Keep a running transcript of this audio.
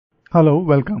Hello,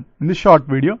 welcome. In this short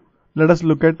video, let us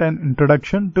look at an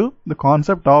introduction to the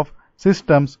concept of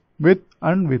systems with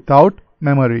and without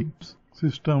memory.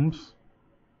 Systems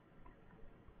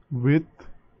with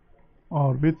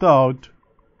or without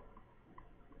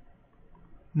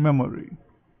memory.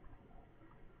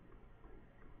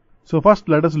 So first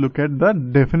let us look at the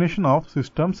definition of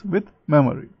systems with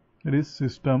memory. It is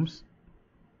systems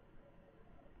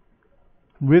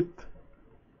with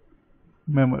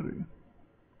memory.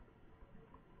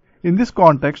 In this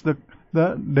context,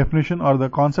 the definition or the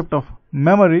concept of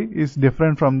memory is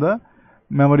different from the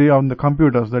memory on the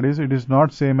computers. That is, it is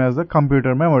not same as the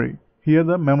computer memory. Here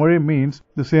the memory means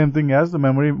the same thing as the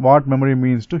memory, what memory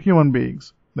means to human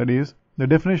beings. That is, the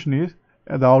definition is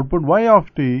the output y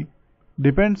of t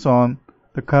depends on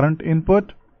the current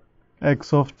input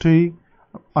x of t,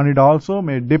 and it also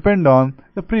may depend on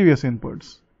the previous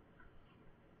inputs.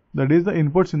 That is, the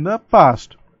inputs in the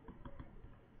past.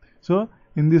 So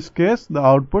in this case, the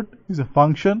output is a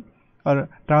function or a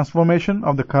transformation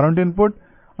of the current input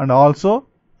and also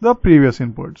the previous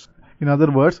inputs. In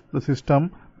other words, the system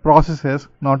processes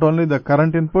not only the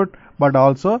current input but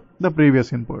also the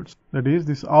previous inputs. That is,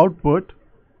 this output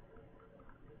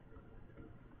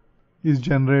is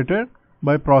generated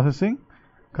by processing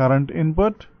current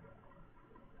input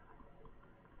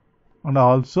and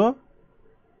also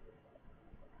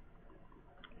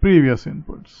previous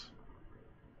inputs.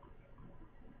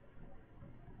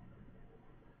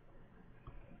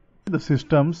 The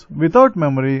systems without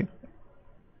memory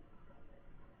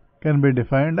can be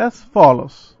defined as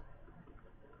follows.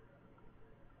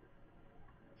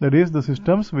 That is, the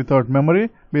systems without memory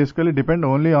basically depend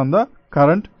only on the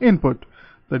current input.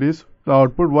 That is, the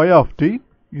output y of t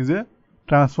is a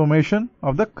transformation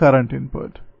of the current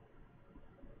input,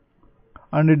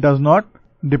 and it does not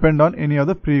depend on any of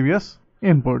the previous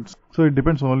inputs. So it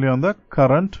depends only on the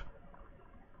current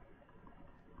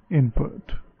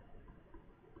input.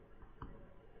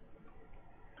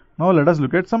 Now let us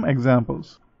look at some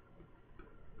examples.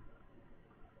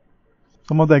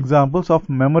 Some of the examples of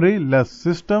memory-less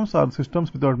systems or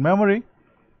systems without memory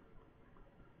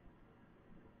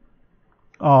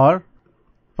are,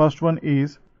 first one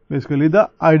is basically the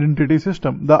identity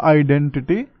system. The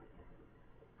identity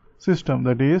system,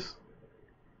 that is,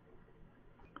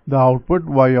 the output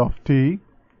y of t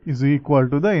is equal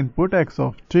to the input x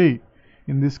of t.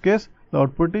 In this case, the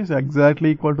output is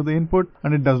exactly equal to the input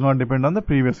and it does not depend on the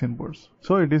previous inputs.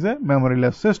 So it is a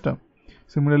memoryless system.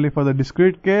 Similarly, for the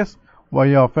discrete case,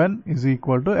 y of n is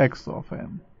equal to x of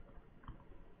n.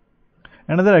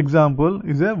 Another example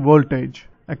is a voltage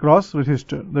across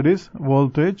resistor. That is,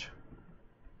 voltage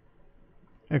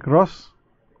across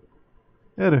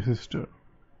a resistor.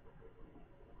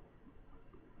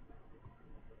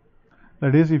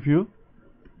 That is, if you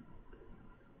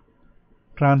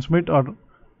transmit or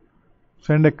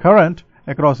send a current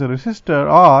across a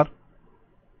resistor, or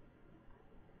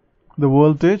the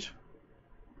voltage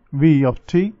V of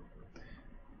t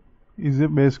is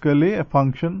basically a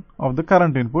function of the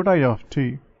current input I of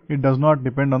t. It does not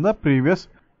depend on the previous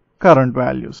current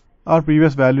values or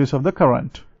previous values of the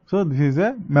current. So this is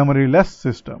a memoryless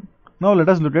system. Now let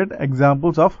us look at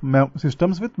examples of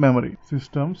systems with memory.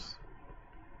 Systems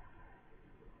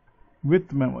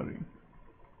with memory.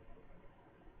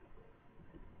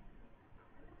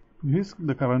 This is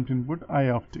the current input I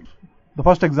of t. The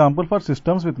first example for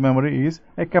systems with memory is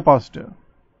a capacitor.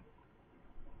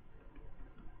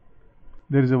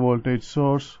 There is a voltage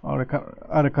source or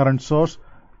a current source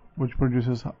which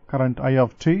produces current I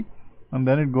of t, and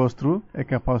then it goes through a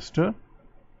capacitor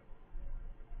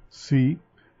C.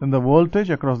 Then the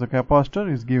voltage across the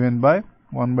capacitor is given by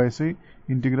 1 by C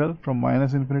integral from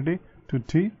minus infinity to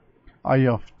t I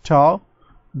of tau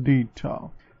d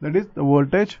tau. That is, the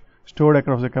voltage stored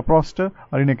across the capacitor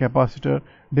or in a capacitor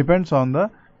depends on the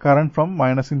current from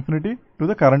minus infinity to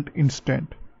the current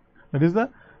instant. That is,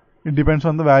 it depends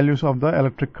on the values of the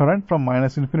electric current from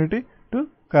minus infinity to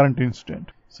current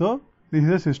instant. So this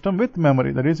is a system with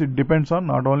memory. That is, it depends on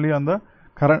not only on the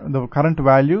current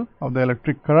value of the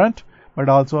electric current but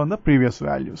also on the previous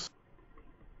values.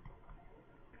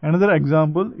 Another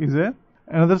example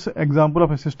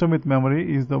of a system with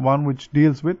memory is the one which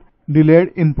deals with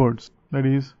delayed inputs. That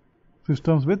is,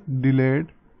 systems with delayed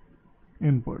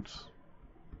inputs.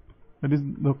 That is,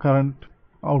 the current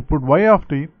output y of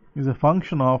t is a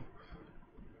function of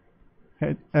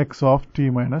x of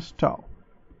t minus tau.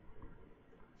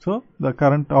 So the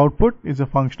current output is a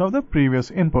function of the previous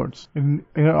inputs,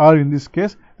 or in this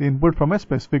case, the input from a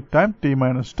specific time t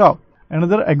minus tau.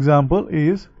 Another example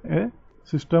is a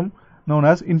system known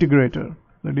as integrator.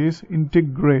 That is,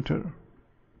 integrator.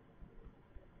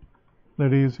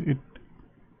 that is, it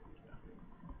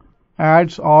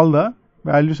adds all the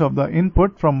values of the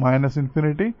input from minus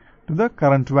infinity to the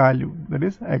current value, that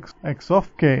is x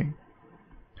of k.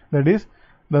 That is,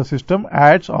 the system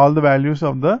adds all the values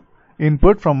of the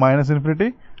input from minus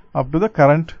infinity up to the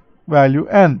current value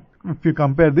n. If you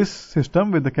compare this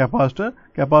system with the capacitor,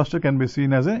 capacitor can be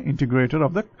seen as an integrator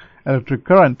of the electric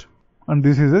current, and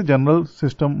this is a general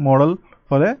system model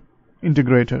for a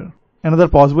integrator. Another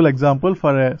possible example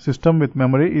for a system with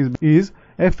memory is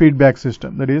a feedback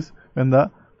system. That is, when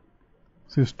the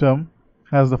system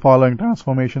has the following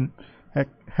transformation: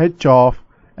 h of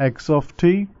x of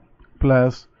t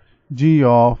plus g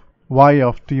of y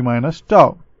of t minus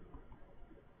tau.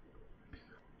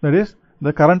 That is,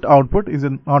 the current output is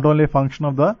not only a function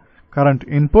of the current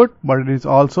input, but it is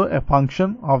also a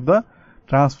function of the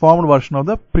transformed version of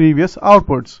the previous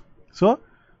outputs. So,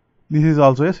 this is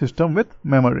also a system with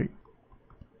memory.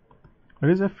 It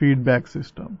is a feedback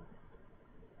system.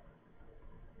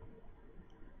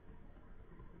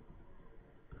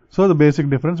 So, the basic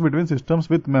difference between systems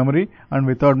with memory and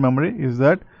without memory is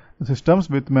that the systems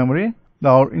with memory,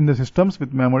 in the systems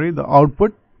with memory, the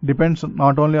output depends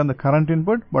not only on the current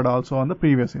input but also on the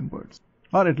previous inputs,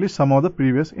 or at least some of the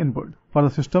previous input. For the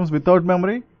systems without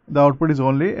memory, the output is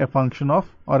only a function of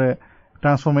or a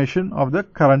transformation of the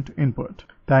current input.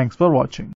 Thanks for watching.